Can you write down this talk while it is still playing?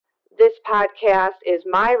podcast is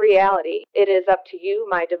my reality. It is up to you,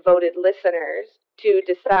 my devoted listeners, to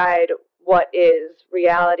decide what is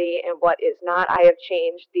reality and what is not. I have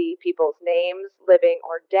changed the people's names, living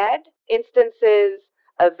or dead, instances,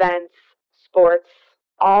 events, sports,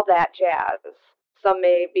 all that jazz. Some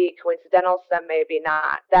may be coincidental, some may be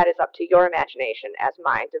not. That is up to your imagination as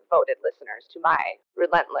my devoted listeners to my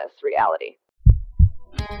relentless reality.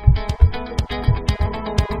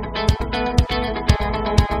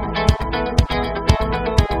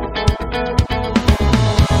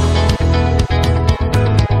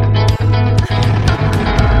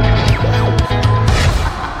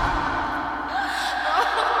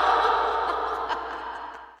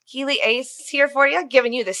 Keely Ace here for you,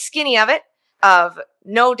 giving you the skinny of it, of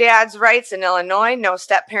no dad's rights in Illinois, no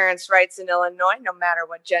step-parents' rights in Illinois, no matter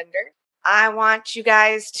what gender. I want you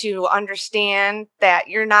guys to understand that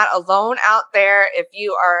you're not alone out there if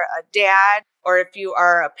you are a dad or if you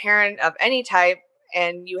are a parent of any type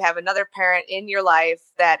and you have another parent in your life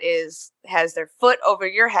that has their foot over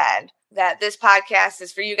your head. That this podcast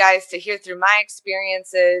is for you guys to hear through my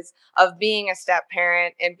experiences of being a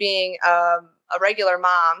step-parent and being a regular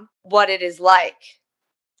mom, what it is like,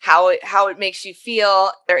 how it makes you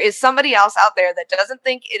feel. There is somebody else out there that doesn't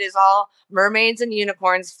think it is all mermaids and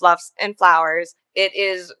unicorns, fluffs and flowers. It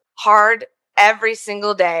is hard every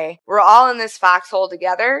single day. We're all in this foxhole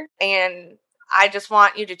together, and I just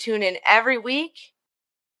want you to tune in every week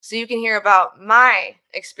so you can hear about my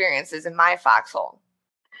experiences in my foxhole.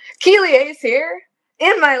 Keely Ace here,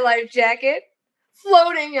 in my life jacket,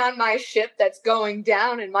 floating on my ship that's going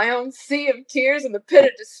down in my own sea of tears in the pit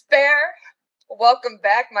of despair. Welcome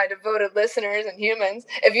back, my devoted listeners and humans.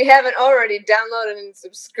 If you haven't already downloaded and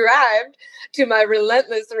subscribed to my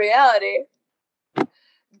relentless reality,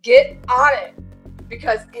 get on it,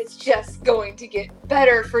 because it's just going to get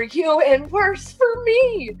better for you and worse for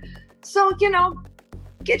me. So,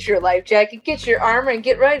 get your life jacket, get your armor, and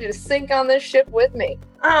get ready to sink on this ship with me.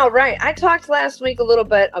 All right, I talked last week a little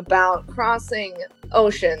bit about crossing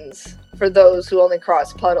oceans for those who only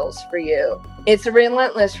cross puddles for you. It's a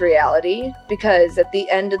relentless reality because at the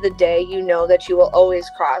end of the day, you know that you will always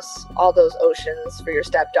cross all those oceans for your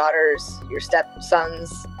stepdaughters, your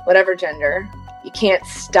stepsons, whatever gender. You can't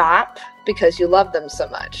stop because you love them so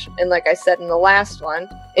much. And like I said in the last one,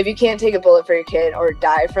 if you can't take a bullet for your kid or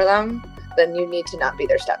die for them, then you need to not be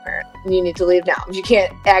their step-parent. You need to leave now. If you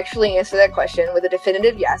can't actually answer that question with a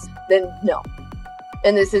definitive yes, then no.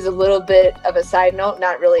 And this is a little bit of a side note,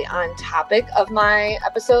 not really on topic of my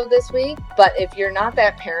episode this week, but if you're not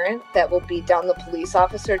that parent that will beat down the police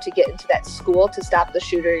officer to get into that school to stop the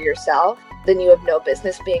shooter yourself, then you have no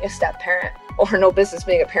business being a step-parent, or no business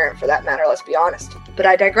being a parent for that matter, let's be honest. But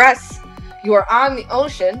I digress. You are on the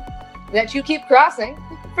ocean that you keep crossing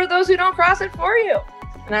for those who don't cross it for you.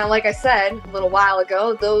 Now, like I said a little while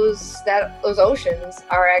ago, those oceans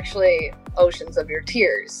are actually oceans of your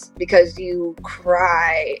tears because you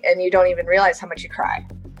cry and you don't even realize how much you cry.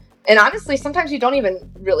 And honestly, sometimes you don't even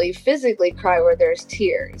really physically cry where there's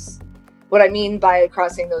tears. What I mean by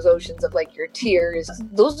crossing those oceans of like your tears,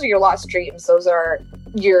 those are your lost dreams. Those are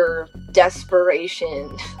your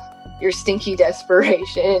desperation, your stinky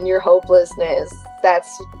desperation, your hopelessness.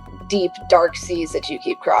 That's deep, dark seas that you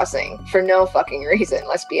keep crossing for no fucking reason,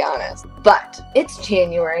 let's be honest. But it's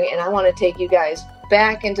January, and I want to take you guys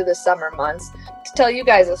back into the summer months to tell you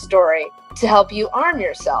guys a story to help you arm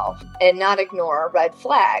yourself and not ignore red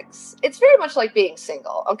flags. It's very much like being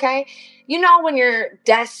single, okay? You know when you're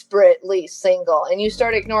desperately single and you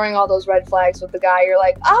start ignoring all those red flags with the guy, you're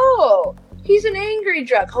like, oh, he's an angry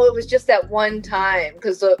drunk. Oh, it was just that one time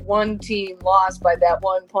because the one team lost by that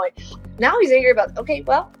one point. Now he's angry about, okay,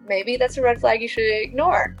 well, maybe that's a red flag you should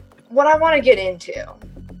ignore. What I want to get into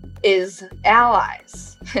is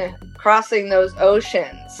allies crossing those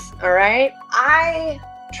oceans, all right? I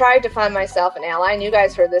tried to find myself an ally, and you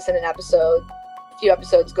guys heard this in an episode a few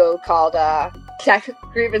episodes ago called Text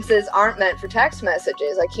Grievances Aren't Meant for Text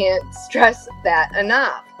Messages. I can't stress that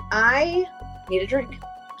enough. I need a drink.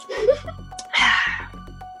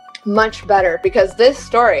 Much better, because this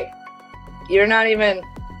story, you're not even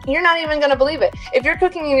going to believe it. If you're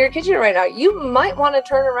cooking in your kitchen right now, you might want to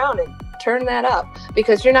turn around and turn that up,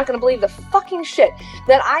 because you're not going to believe the fucking shit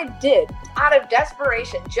that I did out of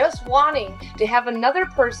desperation, just wanting to have another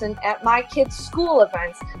person at my kids' school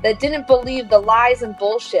events that didn't believe the lies and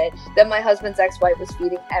bullshit that my husband's ex-wife was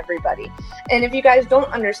feeding everybody. And if you guys don't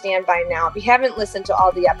understand by now, if you haven't listened to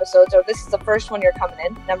all the episodes, or this is the first one you're coming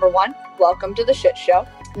in, number one, welcome to the shit show.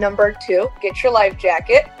 Number two, get your life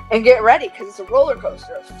jacket and get ready, because it's a roller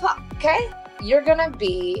coaster of fuck, okay? You're gonna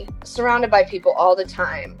be surrounded by people all the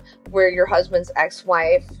time where your husband's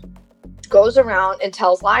ex-wife goes around and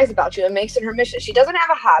tells lies about you and makes it her mission. She doesn't have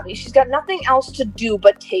a hobby. She's got nothing else to do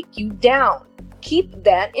but take you down. Keep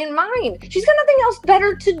that in mind. She's got nothing else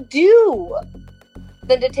better to do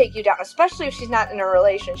than to take you down, especially if she's not in a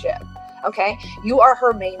relationship. Okay? You are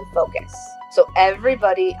her main focus. So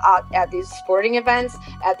everybody at these sporting events,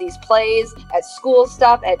 at these plays, at school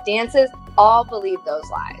stuff, at dances, all believe those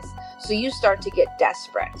lies. So you start to get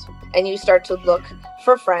desperate and you start to look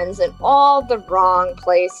for friends in all the wrong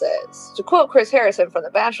places. To quote Chris Harrison from The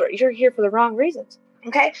Bachelor, you're here for the wrong reasons.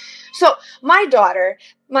 Okay? So my daughter,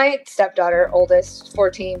 my stepdaughter, oldest,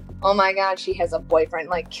 14, oh my God, she has a boyfriend.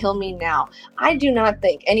 Like, kill me now. I do not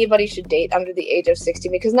think anybody should date under the age of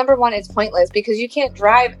 16 because number one, it's pointless because you can't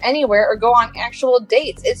drive anywhere or go on actual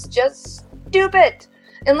dates. It's just stupid.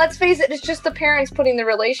 And let's face it, it's just the parents putting the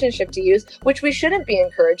relationship to use, which we shouldn't be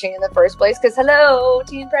encouraging in the first place. Because hello,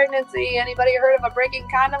 teen pregnancy. Anybody heard of a breaking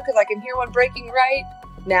condom? Because I can hear one breaking right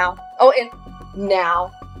now. Oh, and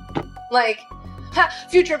now. Like,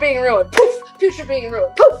 future being ruined. Poof. Future being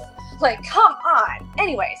ruined. Poof. Like, come on.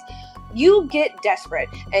 Anyways, you get desperate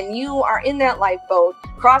and you are in that lifeboat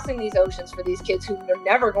crossing these oceans for these kids who are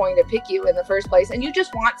never going to pick you in the first place. And you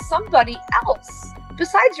just want somebody else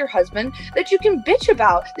besides your husband that you can bitch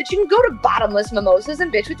about, that you can go to bottomless mimosas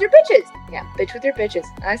and bitch with your bitches. Yeah, bitch with your bitches.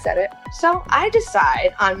 I said it. So I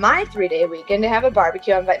decide on my 3-day weekend to have a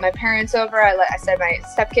barbecue. I invite my parents over. I said, my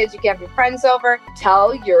stepkids, you can have your friends over.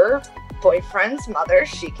 Tell your boyfriend's mother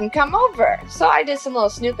she can come over. So I did some little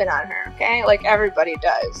snooping on her, okay? Like everybody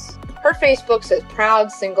does. Her Facebook says,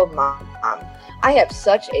 proud single mom. I have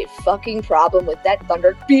such a fucking problem with that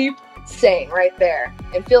thunder beep saying right there.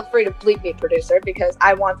 And feel free to bleep me, producer, because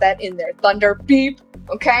I want that in there. Thunder beep,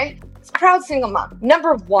 okay? It's proud single mom.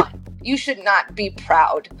 Number one, you should not be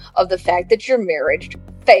proud of the fact that your marriage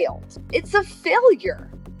failed. It's a failure.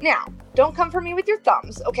 Now, don't come for me with your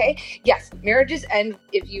thumbs, okay? Yes, marriages end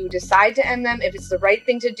if you decide to end them, if it's the right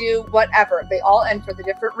thing to do, whatever. They all end for the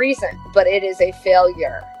different reason, but it is a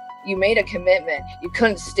failure. You made a commitment. You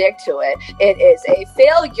couldn't stick to it. It is a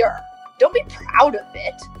failure. Don't be proud of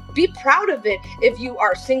it. Be proud of it if you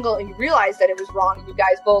are single and you realize that it was wrong and you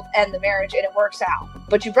guys both end the marriage and it works out.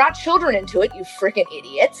 But you brought children into it, you freaking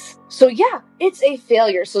idiots. So yeah, it's a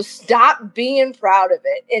failure. So stop being proud of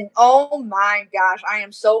it. And oh my gosh, I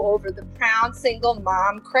am so over the proud single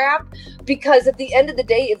mom crap. Because at the end of the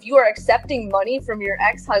day, if you are accepting money from your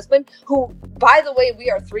ex-husband, who, by the way, we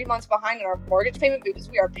are 3 months behind in our mortgage payment because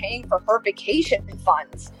we are paying for her vacation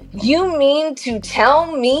funds. You mean to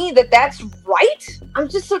tell me that that's right? I'm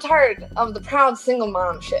just so tired of the proud single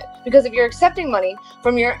mom shit. Because if you're accepting money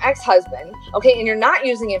from your ex-husband, okay, and you're not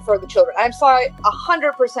using it for the children, I'm sorry,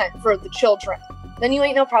 100% for the children, then you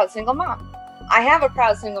ain't no proud single mom. I have a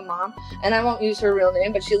proud single mom, and I won't use her real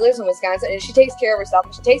name, but she lives in Wisconsin, and she takes care of herself,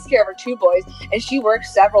 and she takes care of her 2 boys, and she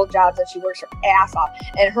works several jobs, and she works her ass off.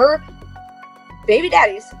 And her baby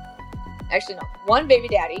daddies, actually no, 1 baby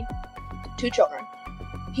daddy, 2 children,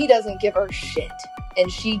 he doesn't give her shit,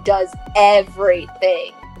 and she does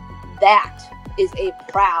everything. That is a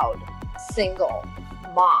proud single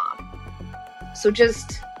mom. So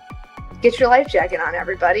just get your life jacket on,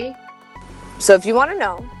 everybody. So if you want to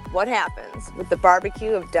know what happens with the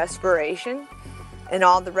barbecue of desperation and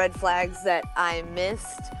all the red flags that I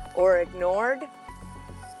missed or ignored,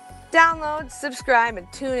 download, subscribe,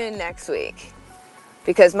 and tune in next week.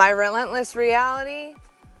 Because my relentless reality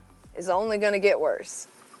is only going to get worse.